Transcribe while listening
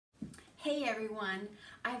Hey everyone,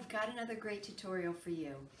 I've got another great tutorial for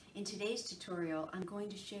you. In today's tutorial, I'm going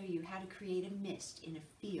to show you how to create a mist in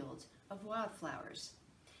a field of wildflowers.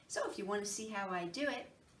 So if you want to see how I do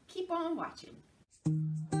it, keep on watching.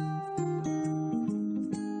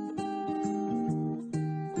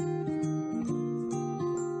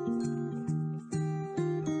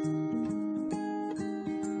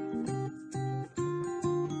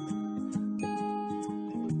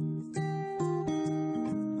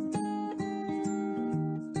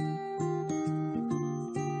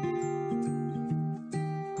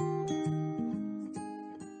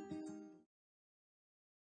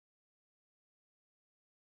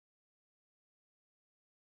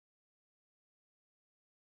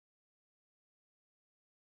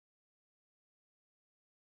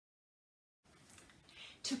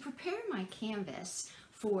 To prepare my canvas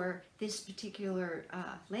for this particular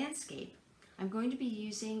landscape, I'm going to be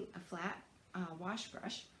using a flat wash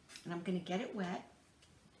brush, and I'm going to get it wet.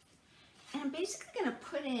 And I'm basically going to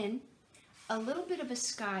put in a little bit of a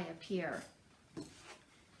sky up here.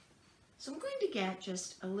 So I'm going to get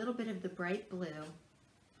just a little bit of the bright blue,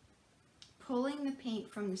 pulling the paint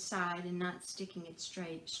from the side and not sticking it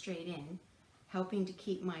straight in, helping to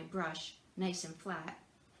keep my brush nice and flat.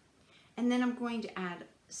 And then I'm going to add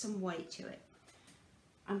some white to it.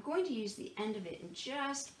 I'm going to use the end of it and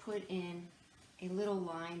just put in a little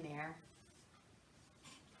line there.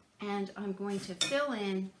 And I'm going to fill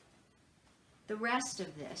in the rest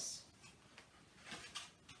of this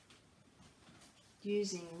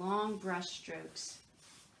using long brush strokes,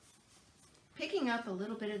 picking up a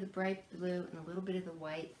little bit of the bright blue and a little bit of the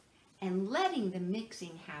white and letting the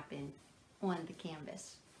mixing happen on the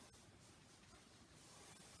canvas.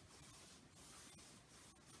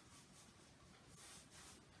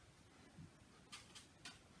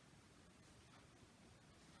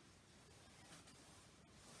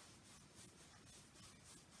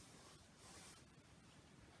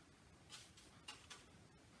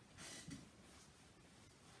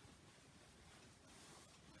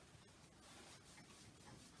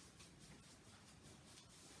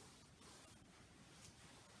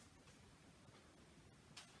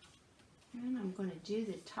 And I'm going to do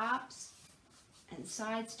the tops and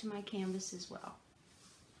sides to my canvas as well.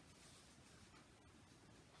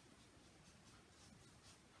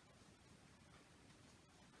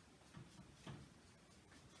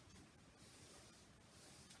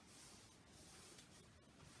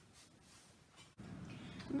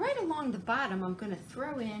 Right along the bottom, I'm going to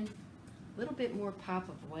throw in a little bit more pop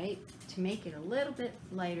of white to make it a little bit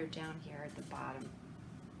lighter down here at the bottom.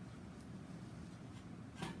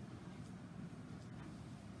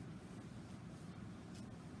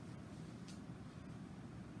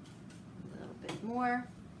 More.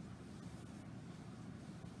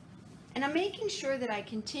 And I'm making sure that I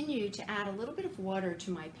continue to add a little bit of water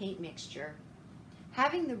to my paint mixture.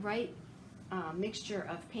 Having the right mixture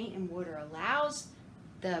of paint and water allows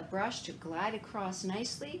the brush to glide across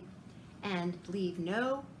nicely and leave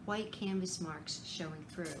no white canvas marks showing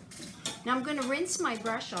through. Now I'm going to rinse my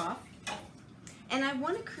brush off, and I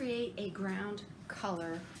want to create a ground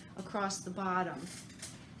color across the bottom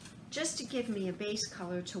just to give me a base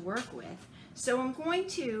color to work with. So I'm going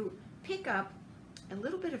to pick up a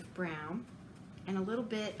little bit of brown and a little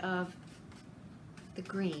bit of the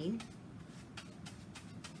green,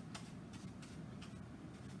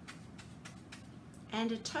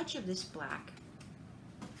 and a touch of this black.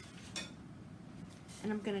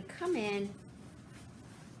 And I'm going to come in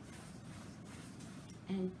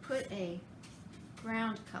and put a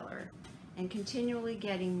ground color and continually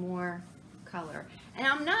getting more color. And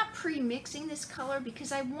I'm not pre-mixing this color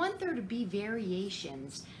because I want there to be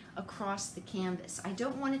variations across the canvas. I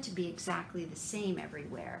don't want it to be exactly the same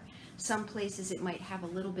everywhere. Some places it might have a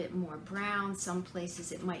little bit more brown, some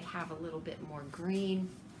places it might have a little bit more green,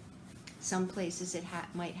 some places it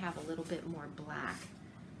might have a little bit more black.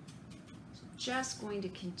 So just going to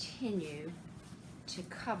continue to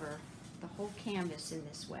cover the whole canvas in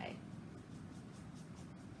this way.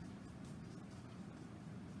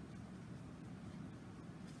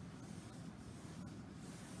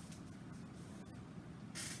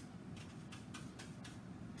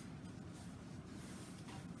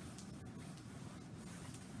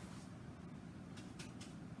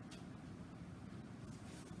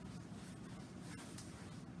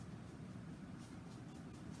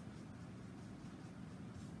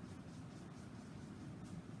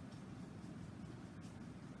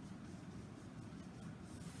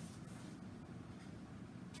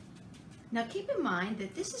 Now keep in mind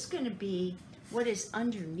that this is going to be what is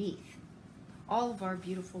underneath all of our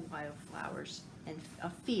beautiful wildflowers and a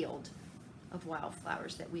field of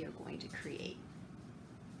wildflowers that we are going to create.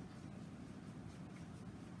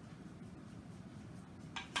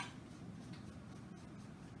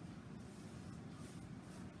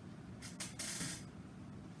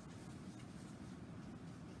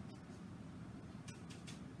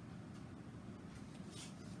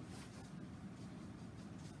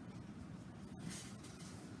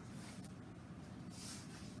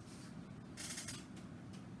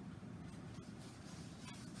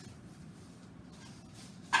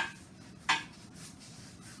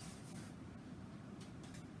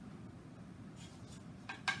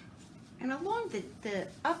 And along the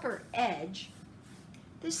upper edge,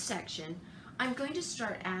 this section, I'm going to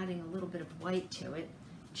start adding a little bit of white to it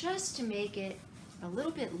just to make it a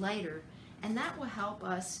little bit lighter, and that will help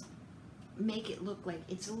us make it look like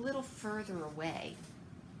it's a little further away.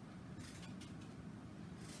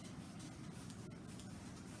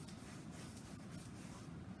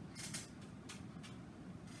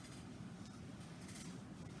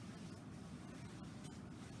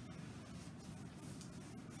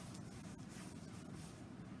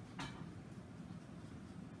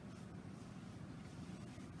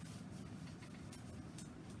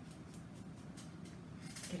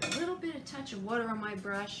 Get a little bit of touch of water on my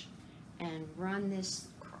brush and run this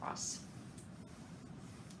across.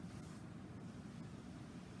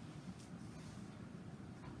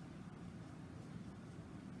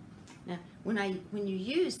 Now, when you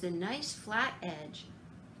use the nice flat edge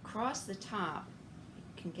across the top,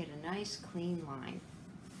 you can get a nice clean line.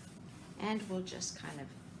 And we'll just kind of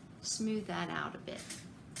smooth that out a bit.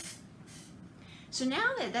 So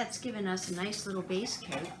now that that's given us a nice little base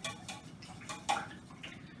coat,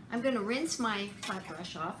 I'm going to rinse my flat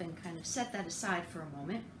brush off and kind of set that aside for a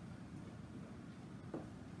moment.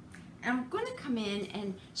 And I'm going to come in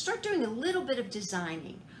and start doing a little bit of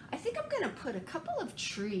designing. I think I'm going to put a couple of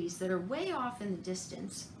trees that are way off in the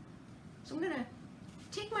distance. So I'm going to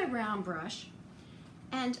take my round brush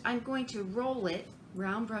and I'm going to roll it.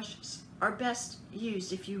 Round brushes are best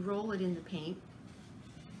used if you roll it in the paint.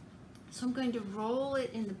 So I'm going to roll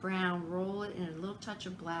it in the brown, roll it in a little touch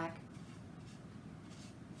of black.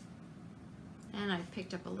 And I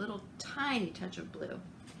picked up a little tiny touch of blue.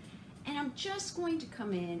 And I'm just going to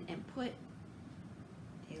come in and put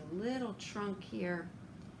a little trunk here,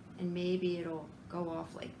 and maybe it'll go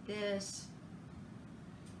off like this.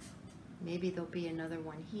 Maybe there'll be another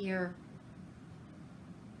one here.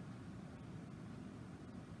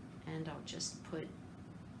 And I'll just put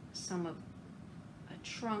some of a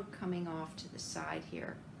trunk coming off to the side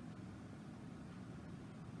here.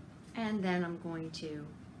 And then I'm going to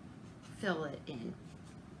fill it in.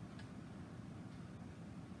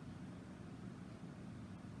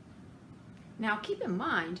 Now keep in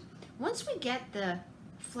mind, once we get the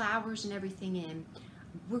flowers and everything in,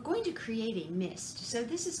 we're going to create a mist. So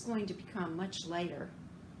this is going to become much lighter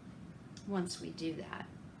once we do that.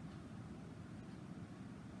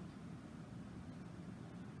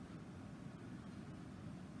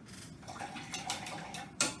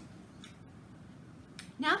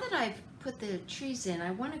 Now that I've put the trees in,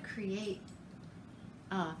 I want to create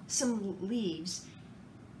some leaves,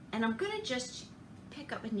 and I'm going to just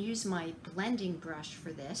pick up and use my blending brush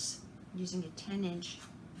for this, using a 10-inch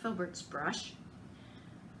Filbert's brush.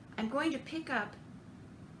 I'm going to pick up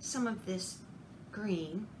some of this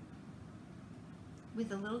green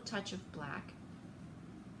with a little touch of black,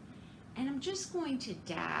 and I'm just going to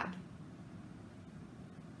dab,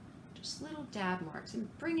 just little dab marks,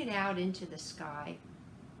 and bring it out into the sky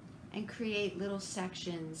and create little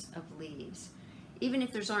sections of leaves. Even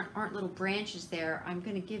if there aren't little branches there, I'm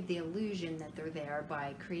going to give the illusion that they're there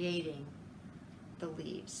by creating the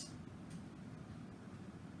leaves.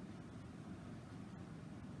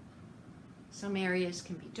 Some areas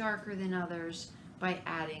can be darker than others by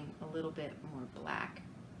adding a little bit more black.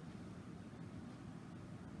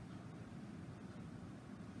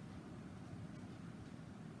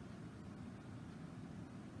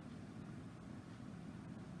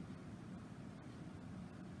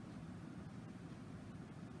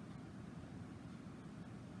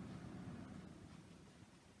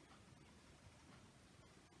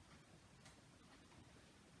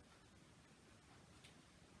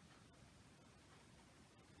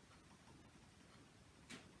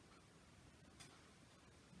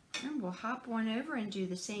 And we'll hop one over and do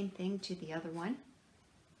the same thing to the other one.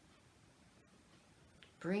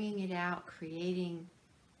 Bringing it out, creating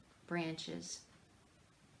branches.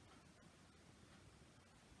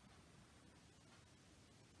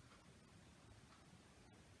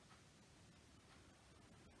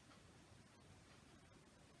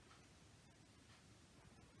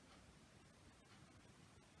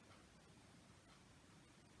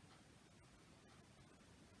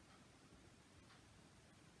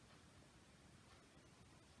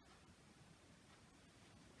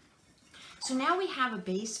 So now we have a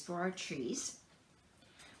base for our trees.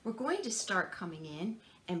 We're going to start coming in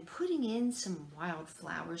and putting in some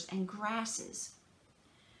wildflowers and grasses.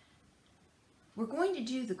 We're going to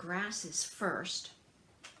do the grasses first.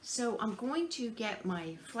 So I'm going to get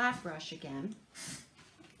my flat brush again.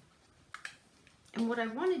 And what I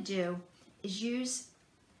want to do is use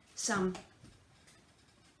some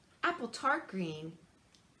apple tart green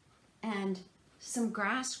and some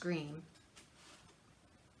grass green.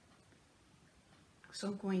 So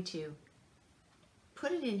I'm going to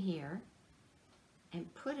put it in here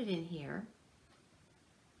and put it in here.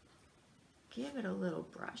 Give it a little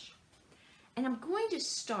brush. And I'm going to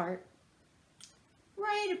start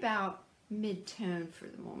right about mid-tone for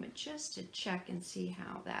the moment, just to check and see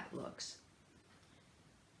how that looks.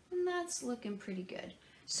 And that's looking pretty good.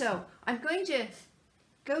 So I'm going to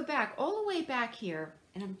go back all the way back here,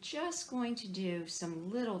 and I'm just going to do some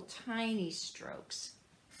little tiny strokes.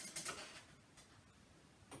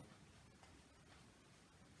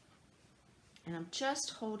 And I'm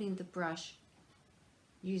just holding the brush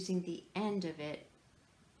using the end of it,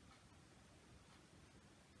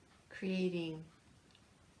 creating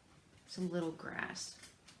some little grass.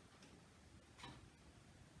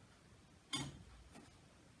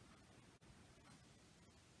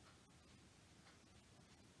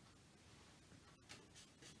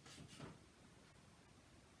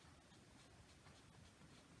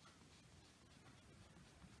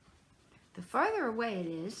 The farther away it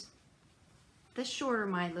is, the shorter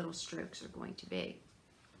my little strokes are going to be.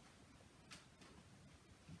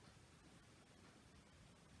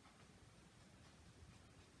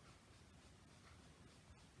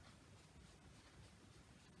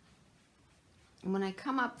 And when I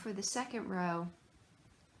come up for the second row,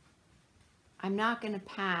 I'm not going to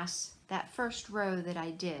pass that first row that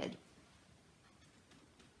I did.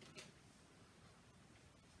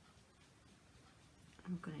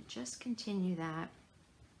 I'm going to just continue that.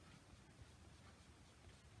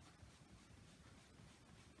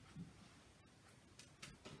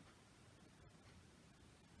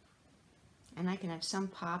 And I can have some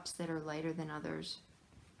pops that are lighter than others.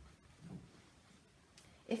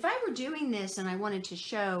 If I were doing this and I wanted to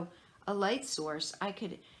show a light source, I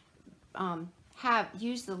could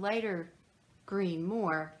use the lighter green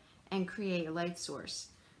more and create a light source.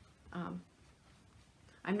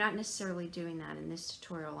 I'm not necessarily doing that in this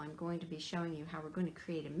tutorial. I'm going to be showing you how we're going to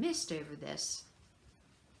create a mist over this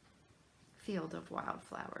field of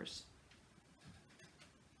wildflowers.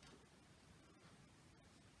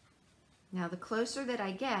 Now the closer that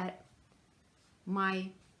I get,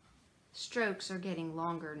 my strokes are getting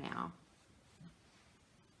longer now.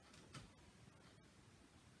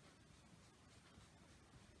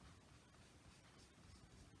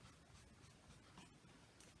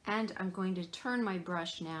 And I'm going to turn my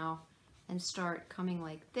brush now and start coming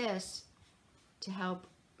like this to help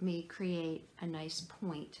me create a nice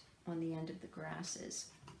point on the end of the grasses.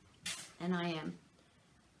 And I am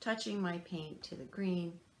touching my paint to the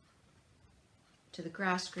green, to the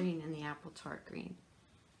grass green and the apple tart green.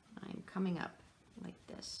 I'm coming up like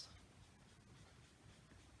this.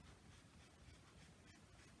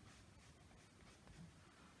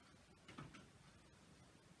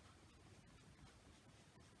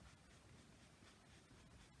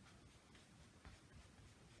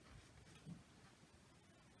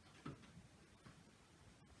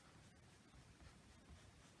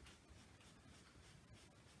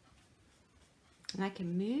 And I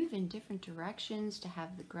can move in different directions to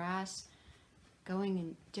have the grass going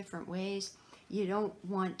in different ways. You don't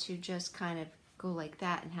want to just kind of go like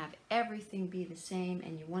that and have everything be the same,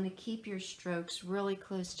 and you want to keep your strokes really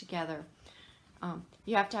close together.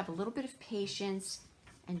 You have to have a little bit of patience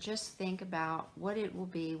and just think about what it will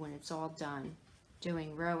be when it's all done,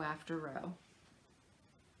 doing row after row.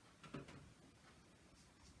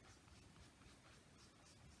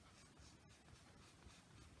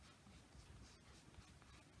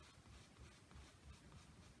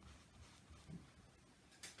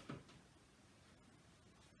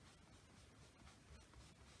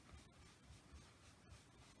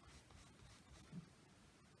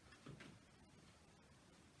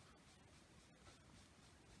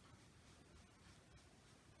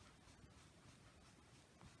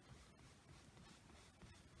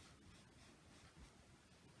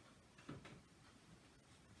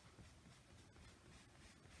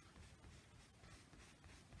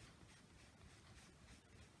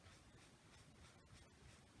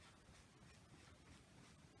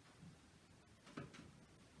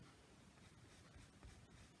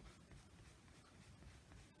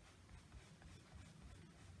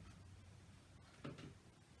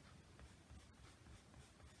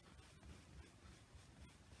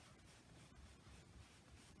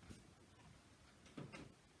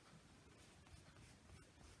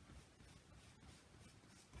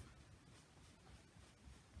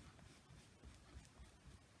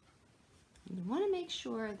 want to make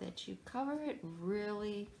sure that you cover it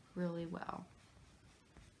really, really well.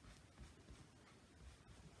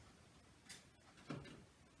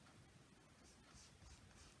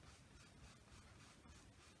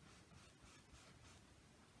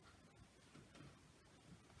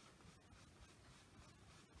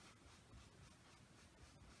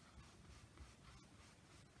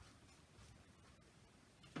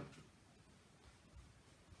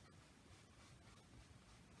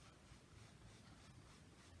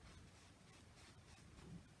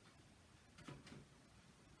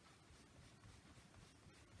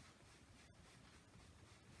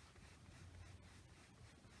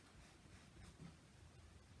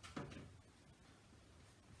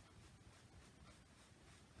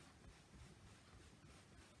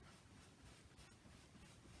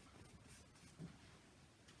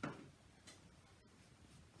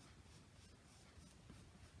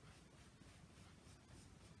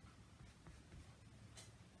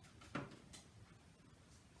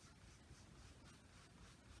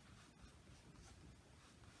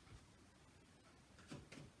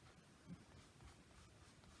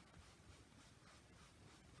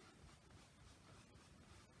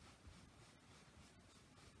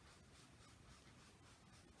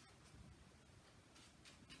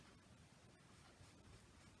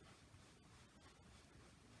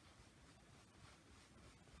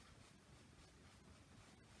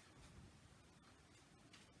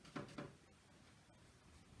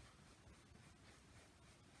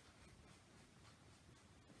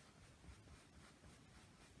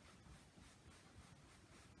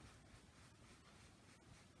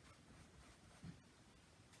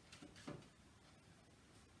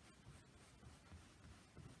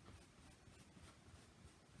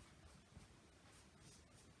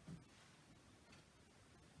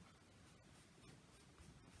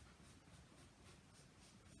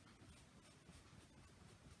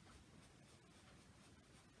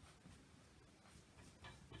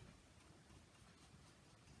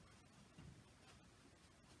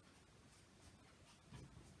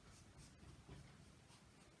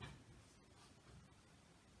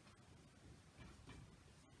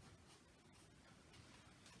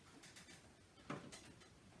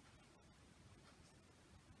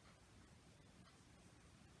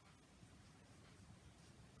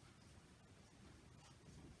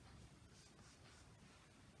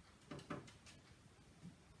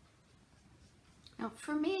 Now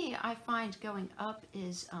for me, I find going up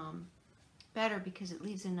is better because it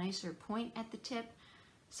leaves a nicer point at the tip.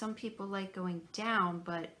 Some people like going down,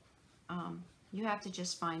 but you have to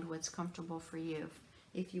just find what's comfortable for you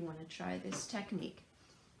if you want to try this technique.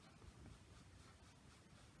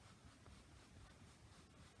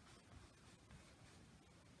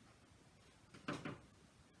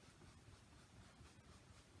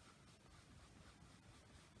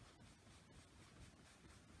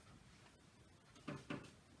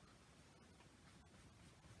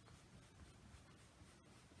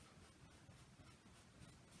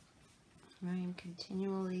 I am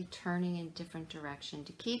continually turning in different direction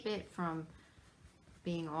to keep it from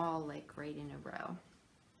being all like right in a row.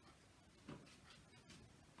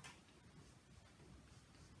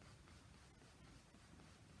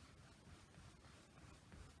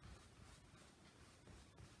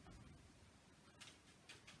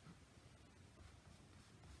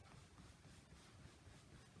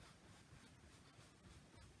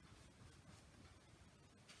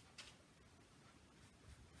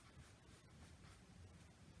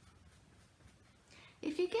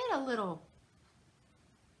 If you get a little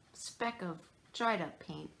speck of dried up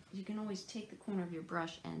paint, you can always take the corner of your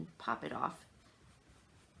brush and pop it off.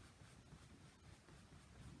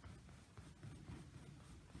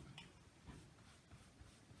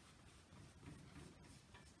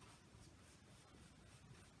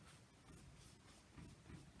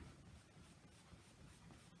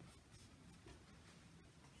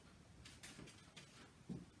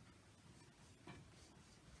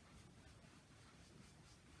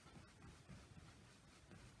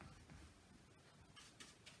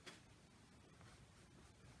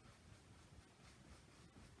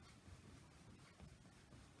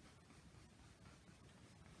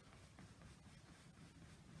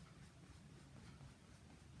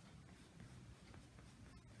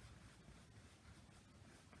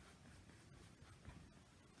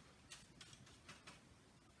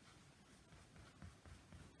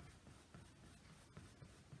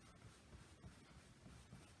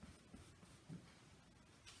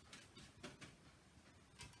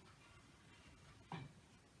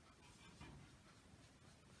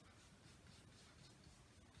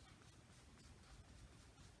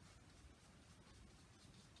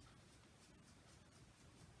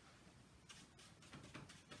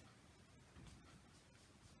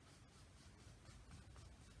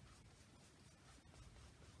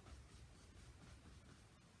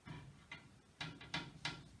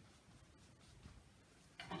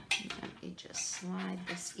 Let me just slide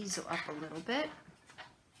this easel up a little bit.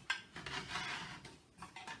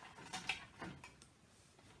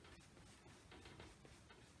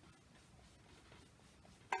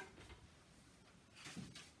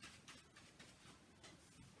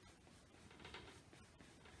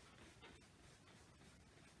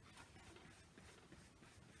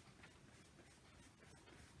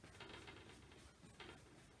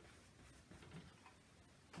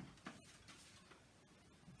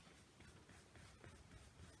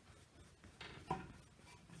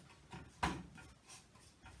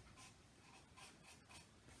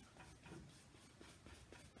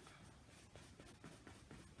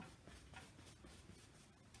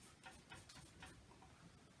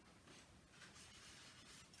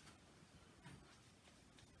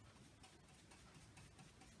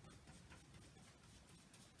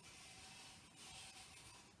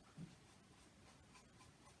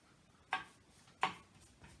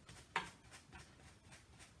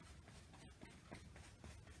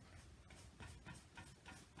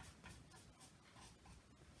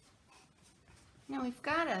 Now we've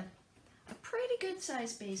got a pretty good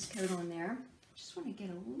sized base coat on there. Just want to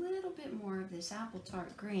get a little bit more of this apple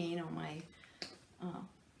tart green on my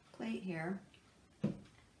plate here.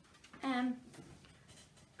 And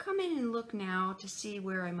come in and look now to see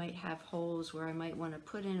where I might have holes, where I might want to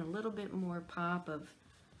put in a little bit more pop of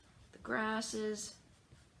the grasses.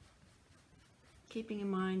 Keeping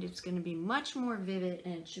in mind it's going to be much more vivid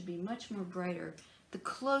and it should be much more brighter the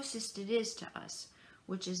closest it is to us,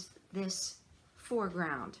 which is this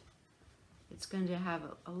foreground. It's going to have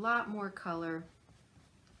a lot more color.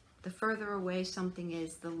 The further away something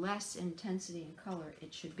is, the less intensity and color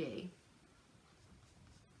it should be.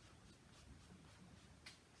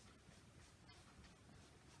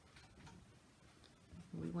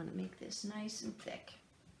 We want to make this nice and thick.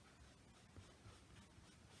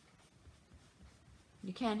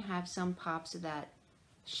 You can have some pops of that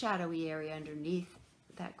shadowy area underneath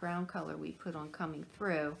that ground color we put on coming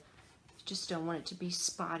through. Just don't want it to be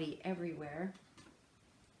spotty everywhere.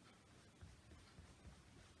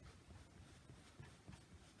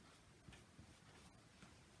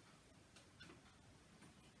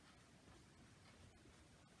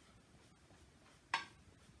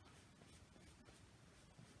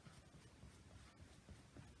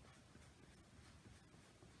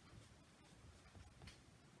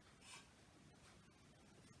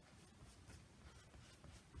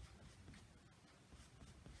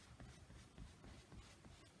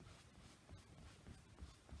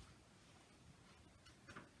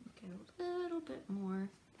 A little bit more.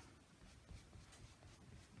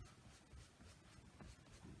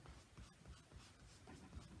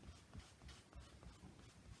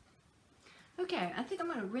 Okay, I think I'm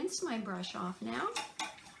going to rinse my brush off now.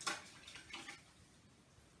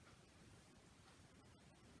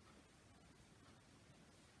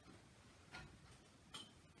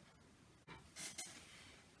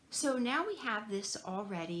 So now we have this all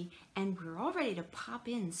ready, and we're all ready to pop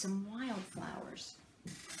in some wildflowers.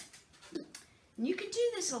 You can do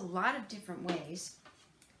this a lot of different ways.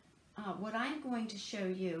 What I'm going to show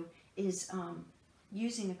you is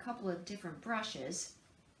using a couple of different brushes.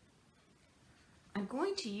 I'm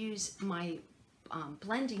going to use my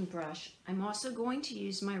blending brush. I'm also going to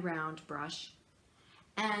use my round brush,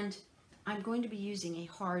 and I'm going to be using a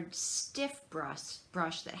hard, stiff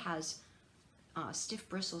brush that has stiff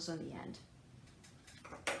bristles on the end.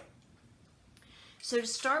 So to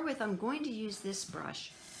start with, I'm going to use this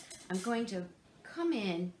brush. I'm going to come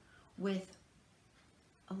in with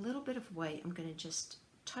a little bit of white. I'm going to just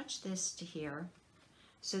touch this to here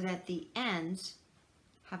so that the ends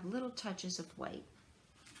have little touches of white.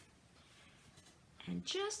 And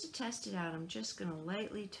just to test it out, I'm just going to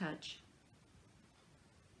lightly touch.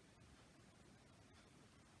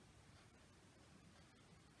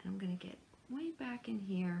 And I'm going to get way back in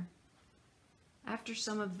here. After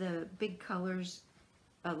some of the big colors,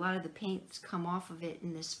 a lot of the paints come off of it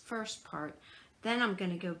in this first part, then I'm going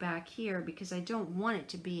to go back here because I don't want it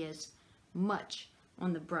to be as much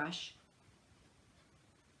on the brush.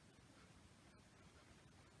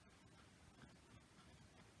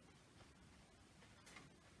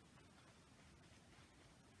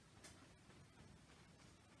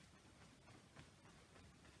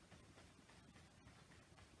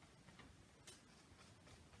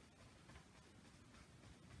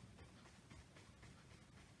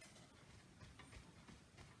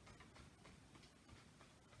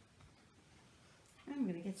 I'm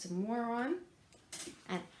going to get some more on,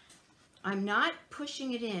 and I'm not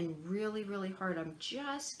pushing it in really, really hard. I'm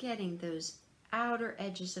just getting those outer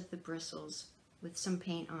edges of the bristles with some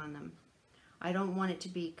paint on them. I don't want it to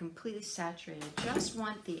be completely saturated. Just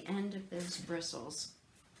want the end of those bristles.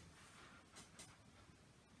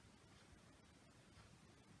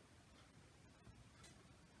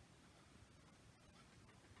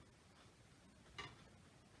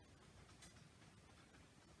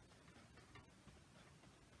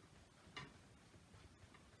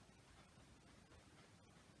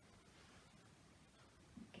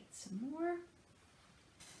 Get some more.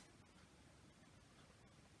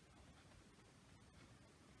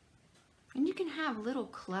 And you can have little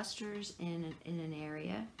clusters in an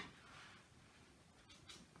area.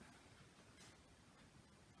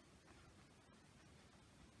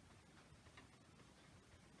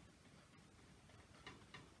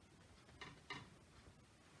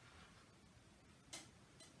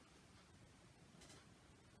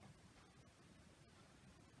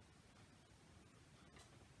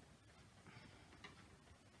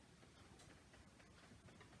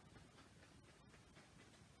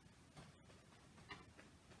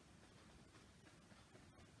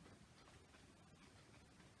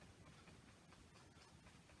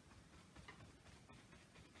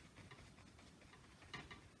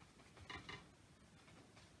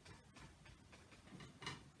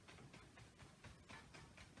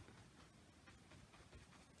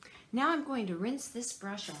 Now I'm going to rinse this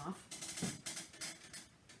brush off.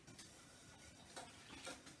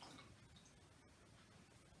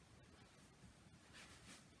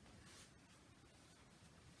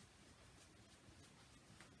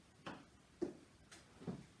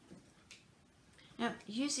 Now,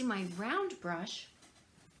 using my round brush,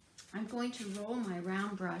 I'm going to roll my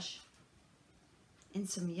round brush in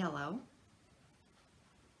some yellow.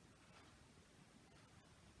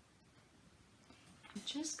 I'm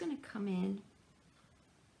just going to come in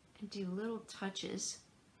and do little touches.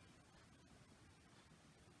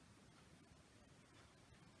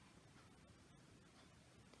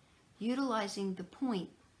 Utilizing the point.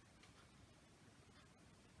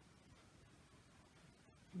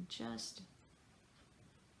 And just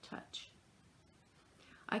touch.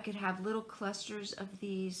 I could have little clusters of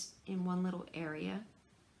these in one little area.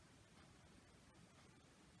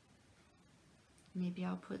 Maybe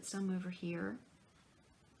I'll put some over here.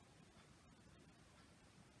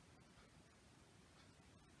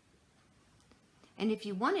 And if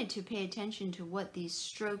you wanted to pay attention to what these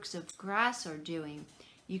strokes of grass are doing,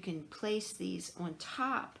 you can place these on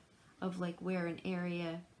top of like where an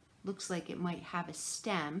area looks like it might have a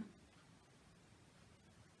stem.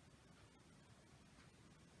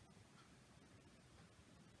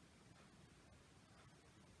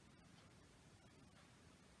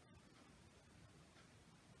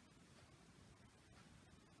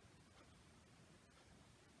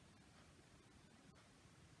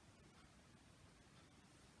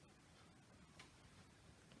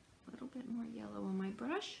 Bit more yellow on my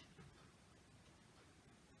brush.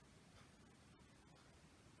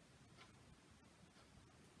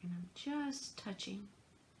 And I'm just touching.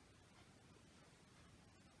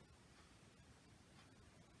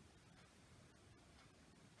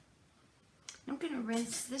 I'm going to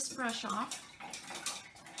rinse this brush off.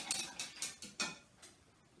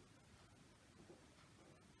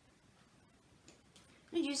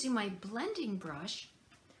 And using my blending brush,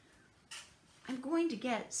 I'm going to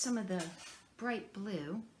get some of the bright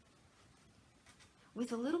blue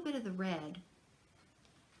with a little bit of the red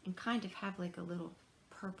and kind of have like a little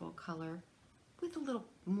purple color with a little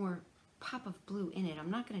more pop of blue in it. I'm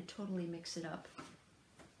not going to totally mix it up.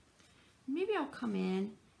 Maybe I'll come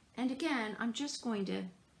in, and again, I'm just going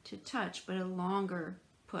to touch, but a longer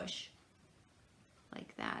push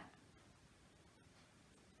like that.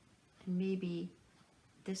 And maybe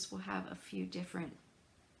this will have a few different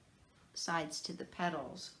sides to the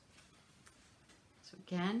petals. So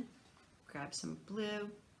again, grab some blue,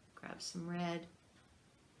 grab some red.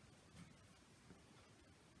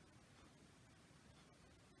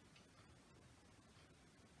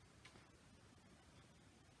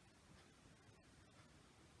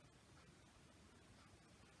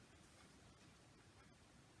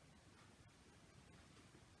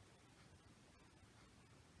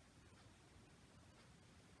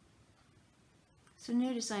 So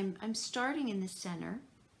notice I'm starting in the center,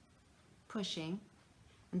 pushing,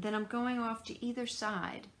 and then I'm going off to either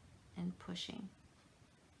side and pushing.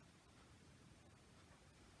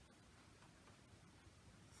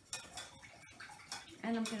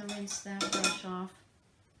 And I'm going to rinse that brush off.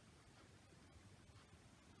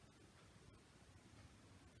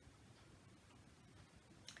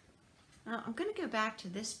 Now I'm going to go back to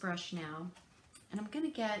this brush now, and I'm going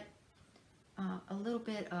to get a little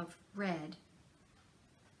bit of red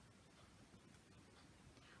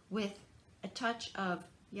with a touch of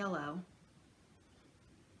yellow.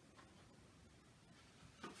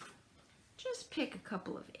 Just pick a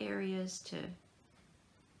couple of areas to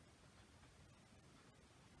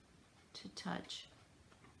touch.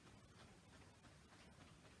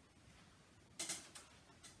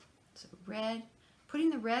 So red, putting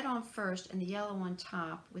the red on first and the yellow on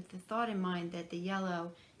top with the thought in mind that the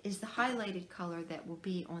yellow is the highlighted color that will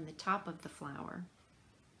be on the top of the flower.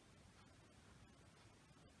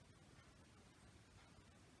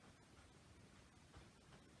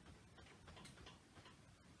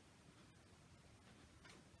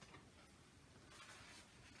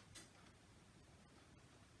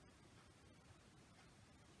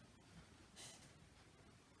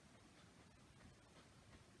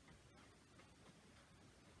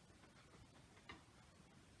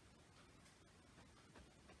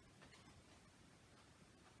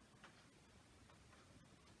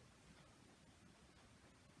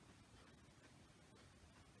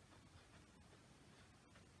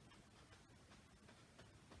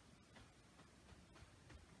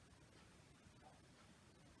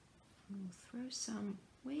 We'll throw some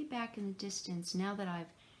way back in the distance now that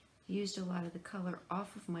I've used a lot of the color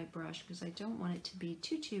off of my brush, because I don't want it to be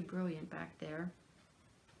too brilliant back there.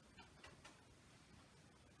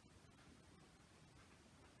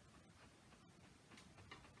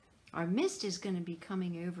 Our mist is going to be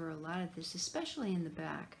coming over a lot of this, especially in the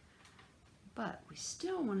back, but we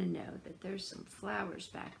still want to know that there's some flowers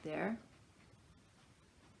back there.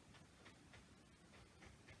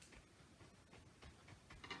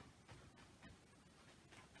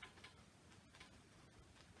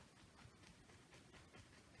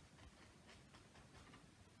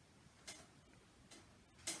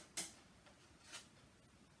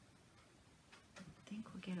 I think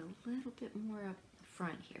we'll get a little bit more up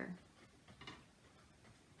front here.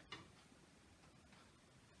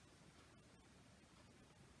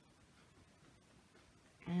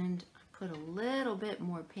 And I put a little bit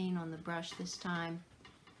more paint on the brush this time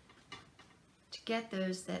to get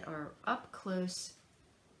those that are up close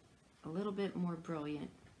a little bit more brilliant.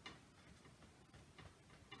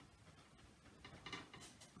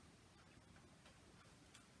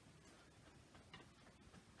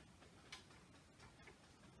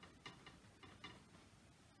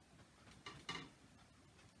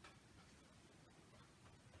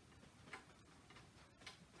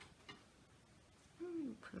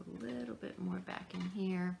 Put a little bit more back in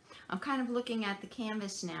here. I'm kind of looking at the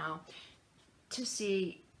canvas now to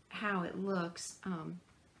see how it looks.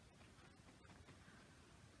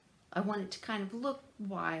 I want it to kind of look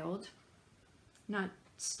wild, not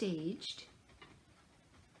staged.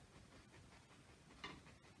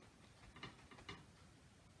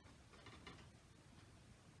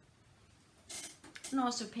 And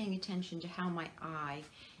also paying attention to how my eye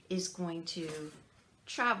is going to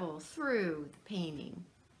travel through the painting.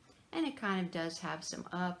 And it kind of does have some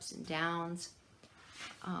ups and downs,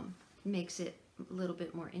 makes it a little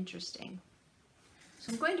bit more interesting.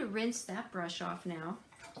 So I'm going to rinse that brush off now.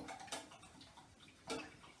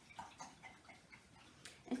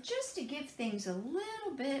 And just to give things a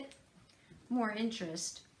little bit more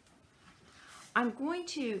interest, I'm going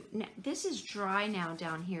to, this is dry now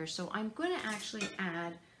down here, so I'm going to actually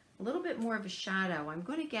add a little bit more of a shadow. I'm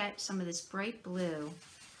going to get some of this bright blue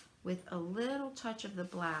with a little touch of the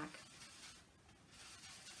black.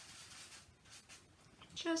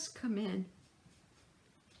 Just come in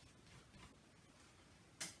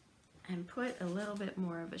and put a little bit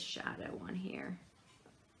more of a shadow on here.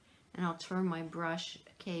 And I'll turn my brush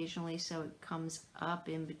occasionally so it comes up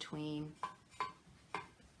in between.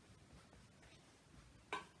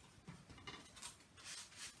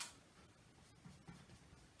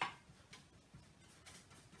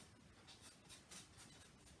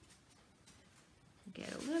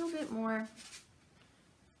 Get a little bit more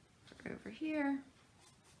over here.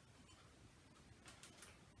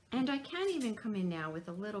 And I can even come in now with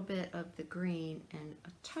a little bit of the green and a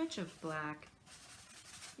touch of black.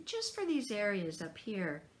 Just for these areas up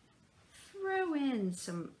here, throw in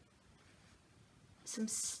some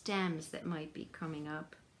stems that might be coming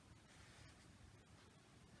up.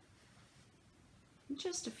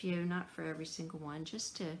 Just a few, not for every single one,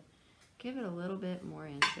 just to give it a little bit more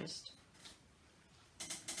interest.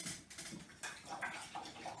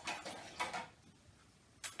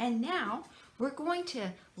 And now we're going to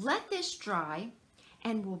let this dry,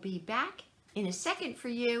 and we'll be back in a second for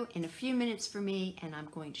you, in a few minutes for me, and I'm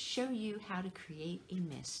going to show you how to create a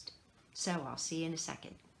mist. So I'll see you in a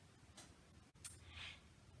second.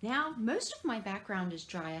 Now, most of my background is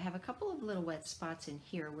dry. I have a couple of little wet spots in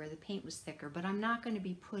here where the paint was thicker, but I'm not going to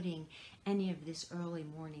be putting any of this early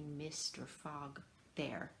morning mist or fog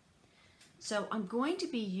there. So I'm going to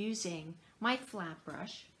be using my flat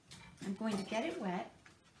brush. I'm going to get it wet.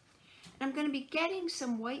 And I'm going to be getting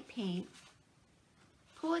some white paint,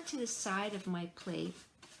 pull it to the side of my plate,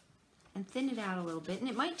 and thin it out a little bit. And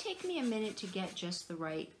it might take me a minute to get just the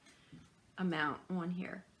right amount on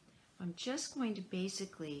here. I'm just going to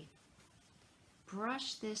basically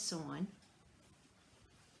brush this on,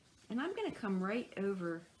 and I'm going to come right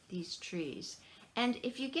over these trees. And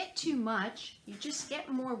if you get too much, you just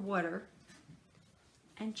get more water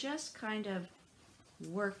and just kind of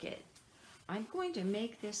work it. I'm going to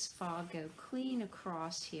make this fog go clean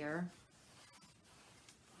across here.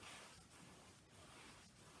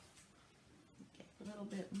 Get a little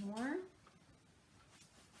bit more.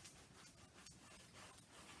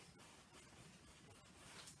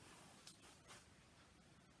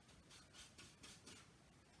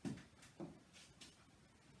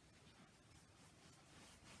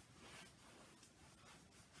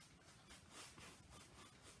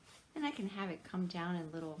 And I can have it come down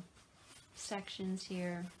in little sections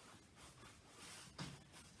here.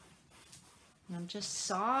 And I'm just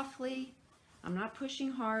softly, I'm not pushing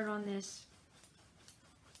hard on this.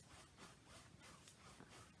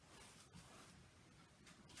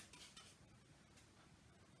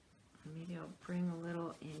 Maybe I'll bring a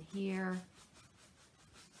little in here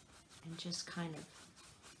and just kind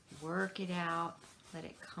of work it out, let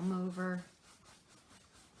it come over.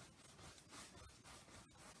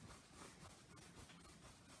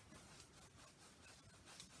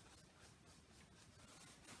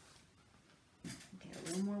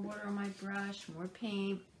 A little more water on my brush, more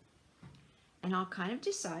paint, and I'll kind of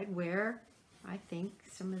decide where I think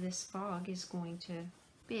some of this fog is going to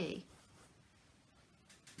be.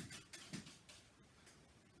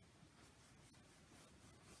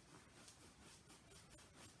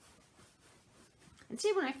 And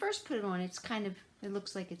see, when I first put it on, it's kind of, it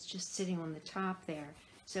looks like it's just sitting on the top there.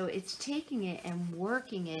 So it's taking it and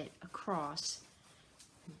working it across,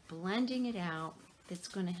 blending it out. That's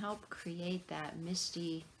going to help create that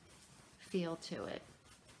misty feel to it.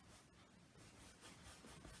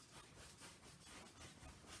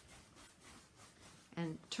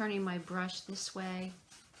 And turning my brush this way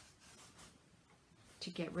to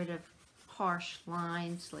get rid of harsh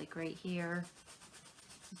lines like right here.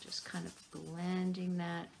 Just kind of blending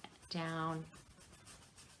that down.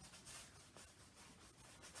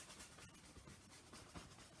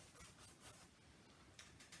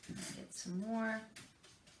 Get some more.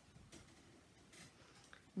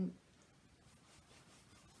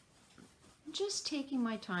 Just taking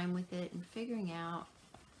my time with it and figuring out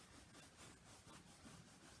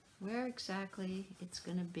where exactly it's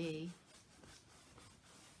going to be.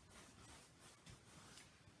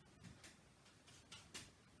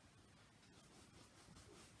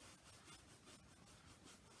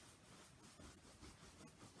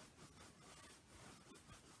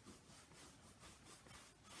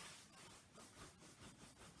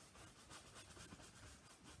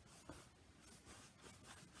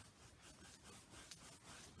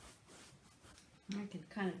 I can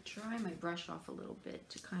kind of dry my brush off a little bit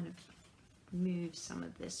to kind of move some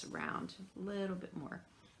of this around a little bit more.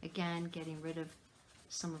 Again, getting rid of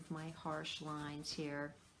some of my harsh lines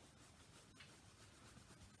here.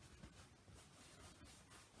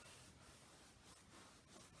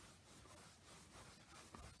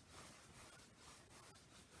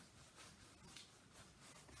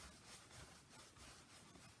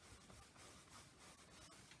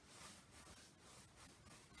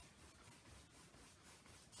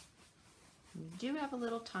 You do have a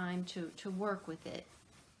little time to work with it.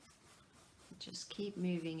 Just keep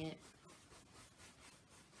moving it.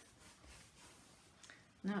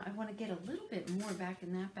 Now I want to get a little bit more back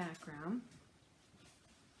in that background.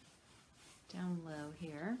 Down low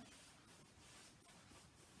here.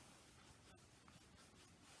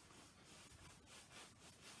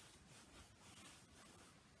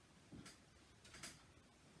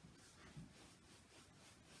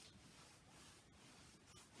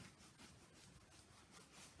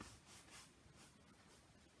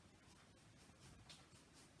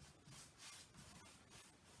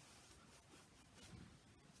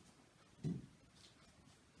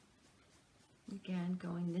 Again,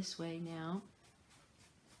 going this way now.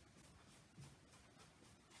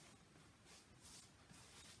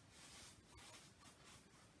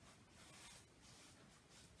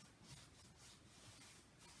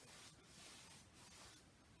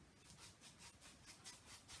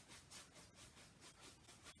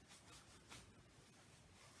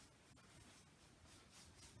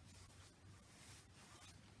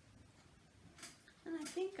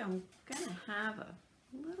 think I'm gonna have a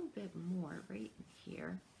little bit more right in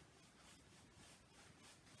here.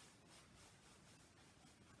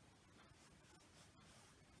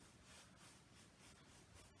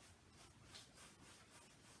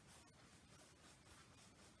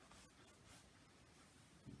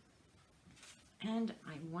 And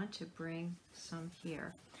I want to bring some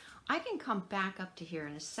here. I can come back up to here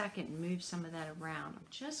in a second and move some of that around. I'm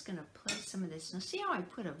just going to place some of this. Now see how I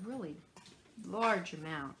put a really large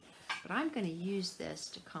amount, but I'm going to use this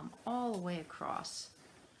to come all the way across.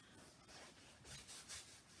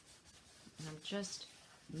 And I'm just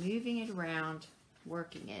moving it around,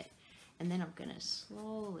 working it. And then I'm going to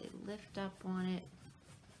slowly lift up on it.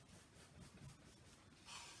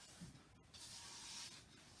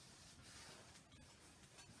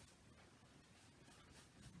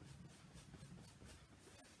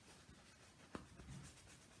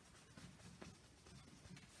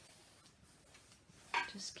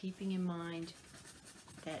 Just keeping in mind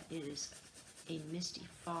that it is a misty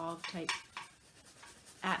fog type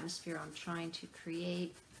atmosphere I'm trying to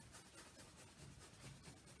create.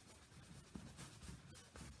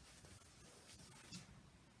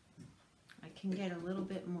 I can get a little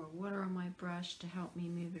bit more water on my brush to help me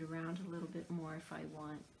move it around a little bit more if I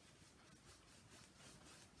want.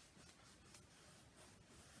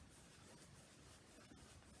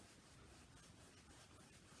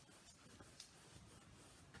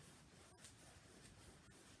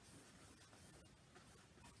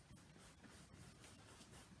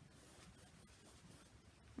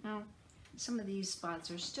 Now, some of these spots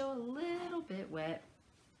are still a little bit wet,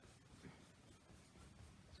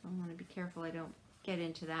 so I want to be careful I don't get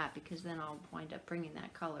into that, because then I'll wind up bringing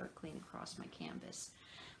that color clean across my canvas.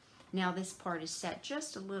 Now this part is set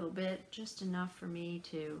just a little bit, just enough for me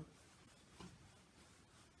to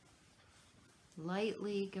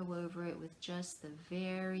lightly go over it with just the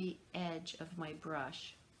very edge of my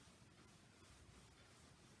brush.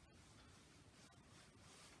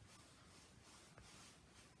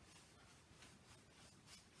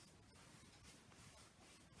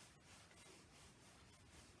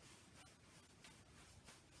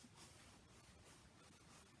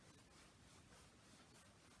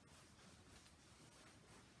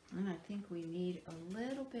 And I think we need a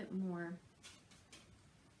little bit more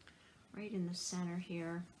right in the center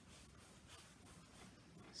here.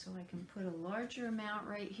 So I can put a larger amount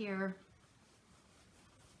right here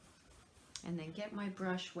and then get my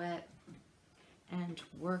brush wet and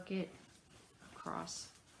work it across.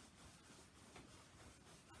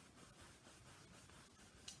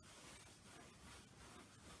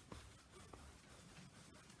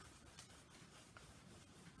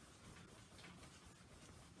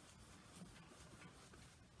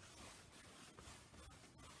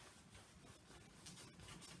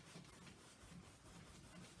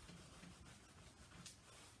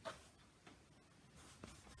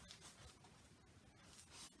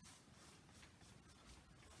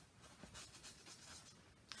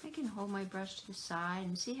 I can hold my brush to the side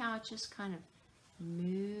and see how it just kind of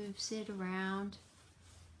moves it around.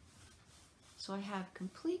 So I have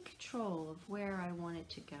complete control of where I want it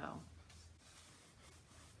to go.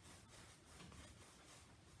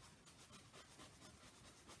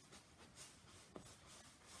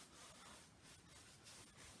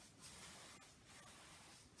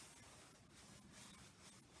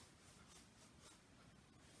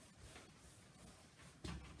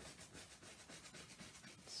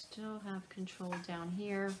 Still have control down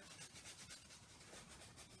here.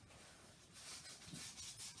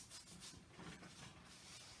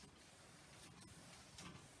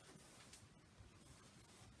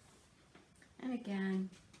 And again,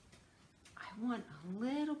 I want a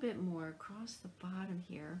little bit more across the bottom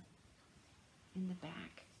here in the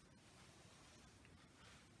back.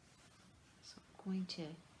 So I'm going to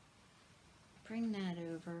bring that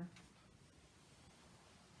over.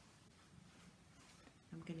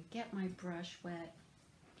 I'm going to get my brush wet,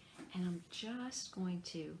 and I'm just going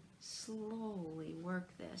to slowly work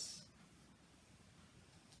this.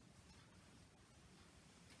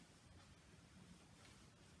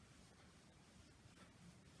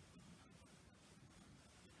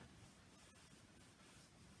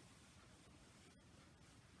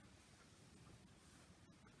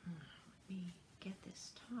 Let me get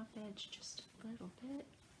this top edge just a little bit.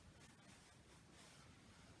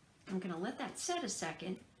 I'm going to let that set a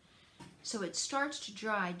second so it starts to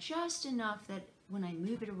dry just enough that when I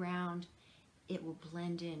move it around, it will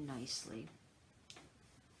blend in nicely.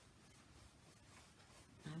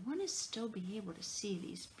 I want to still be able to see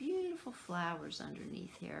these beautiful flowers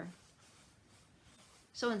underneath here.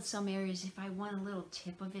 So in some areas, if I want a little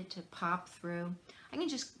tip of it to pop through, I can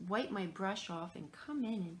just wipe my brush off and come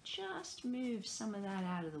in and just move some of that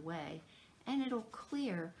out of the way, and it'll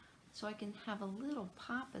clear so I can have a little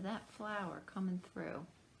pop of that flower coming through.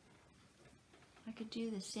 I could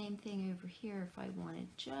do the same thing over here if I wanted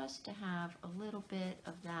just to have a little bit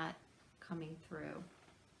of that coming through.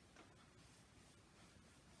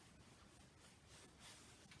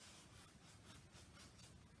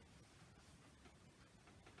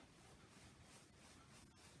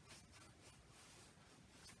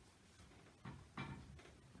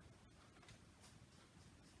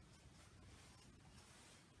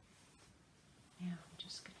 Now I'm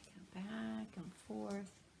just going to go back and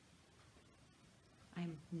forth.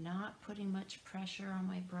 I'm not putting much pressure on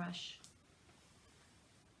my brush.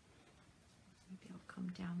 Maybe I'll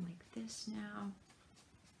come down like this now.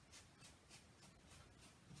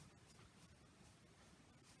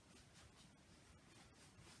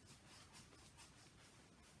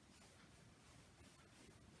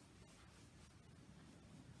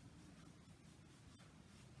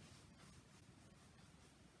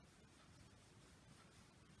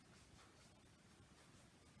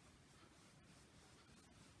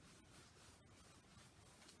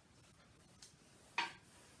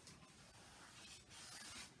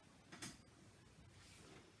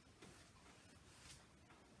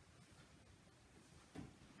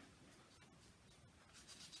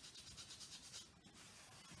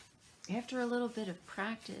 After a little bit of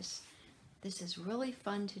practice, this is really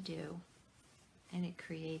fun to do, and it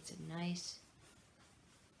creates a nice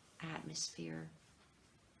atmosphere.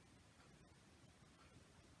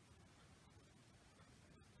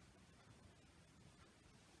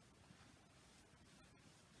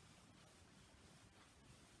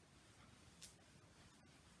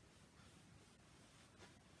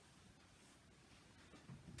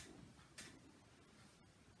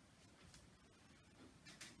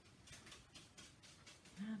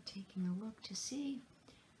 Now taking a look to see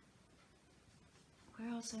where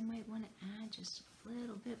else I might want to add just a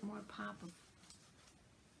little bit more pop of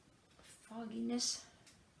fogginess.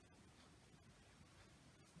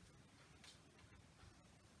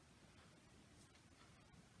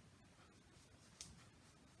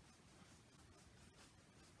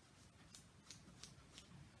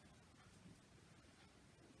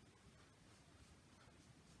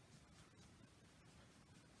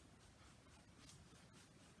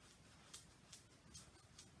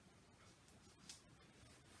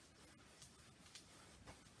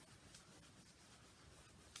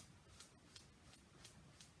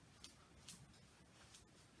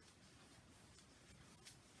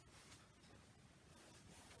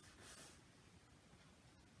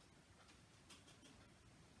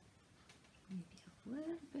 Maybe a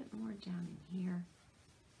little bit more down in here.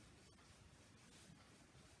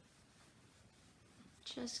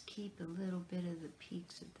 Just keep a little bit of the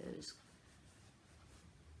peaks of those.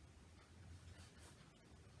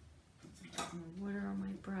 More water on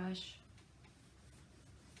my brush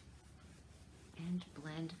and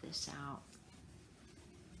blend this out.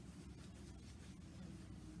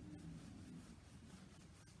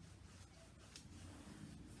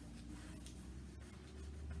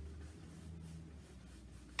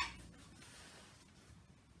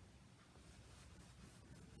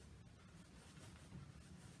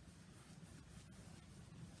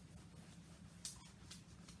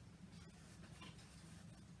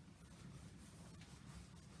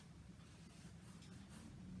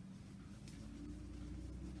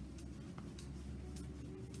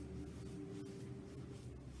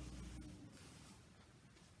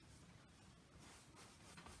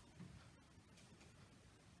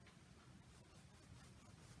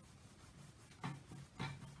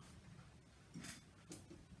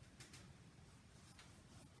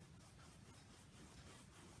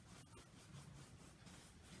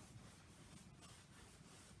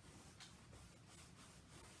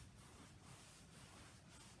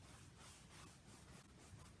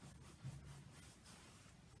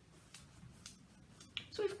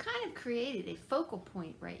 So we've kind of created a focal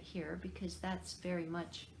point right here because that's very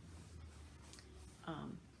much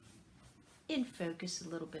in focus, a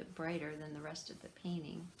little bit brighter than the rest of the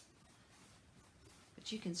painting.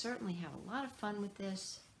 But you can certainly have a lot of fun with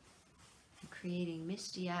this, creating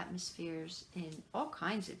misty atmospheres in all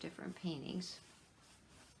kinds of different paintings.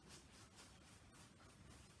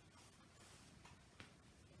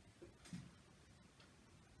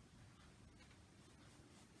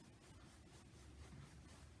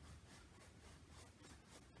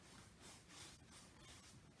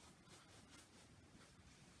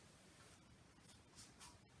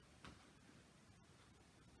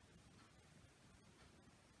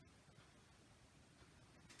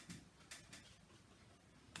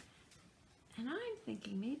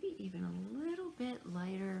 thinking maybe even a little bit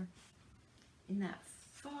lighter in that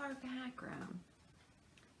far background.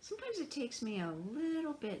 Sometimes it takes me a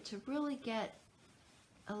little bit to really get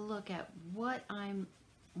a look at what I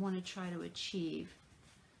want to try to achieve.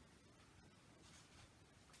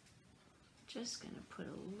 Just going to put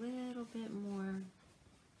a little bit more.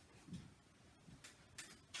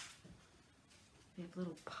 We have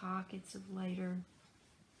little pockets of lighter.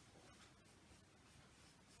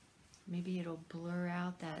 Maybe it'll blur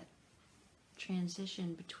out that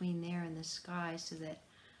transition between there and the sky so that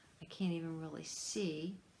I can't even really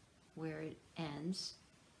see where it ends.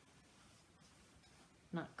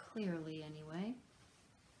 Not clearly anyway.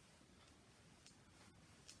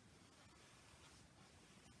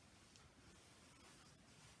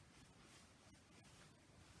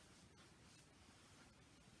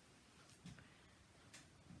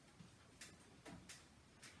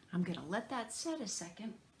 I'm going to let that set a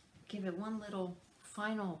second. Give it one little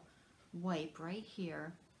final wipe right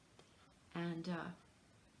here, and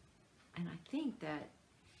I think that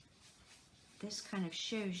this kind of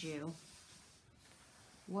shows you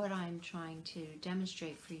what I'm trying to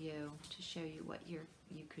demonstrate for you, to show you what you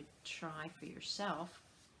could try for yourself.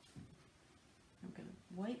 I'm going to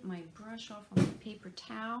wipe my brush off on my paper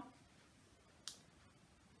towel,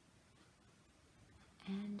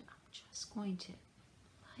 and I'm just going to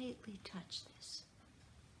lightly touch this.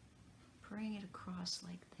 Bring it across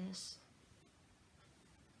like this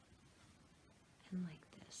and like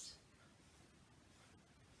this.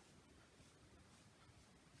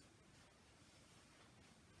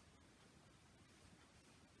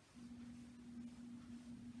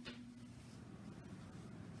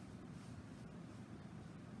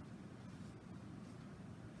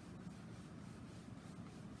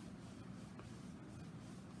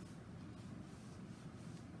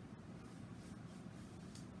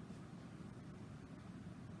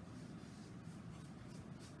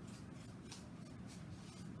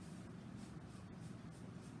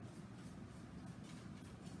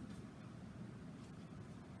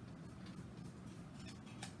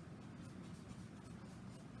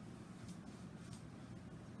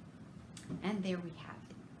 And there we have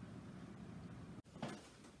it.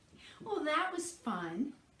 Well, that was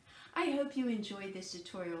fun. I hope you enjoyed this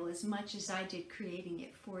tutorial as much as I did creating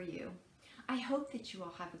it for you. I hope that you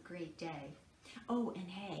all have a great day. Oh, and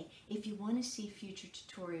hey, if you want to see future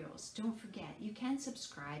tutorials, don't forget, you can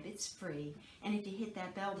subscribe. It's free. And if you hit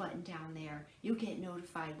that bell button down there, you'll get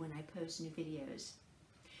notified when I post new videos.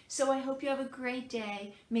 So I hope you have a great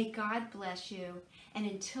day. May God bless you. And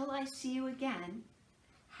until I see you again,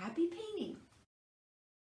 happy painting!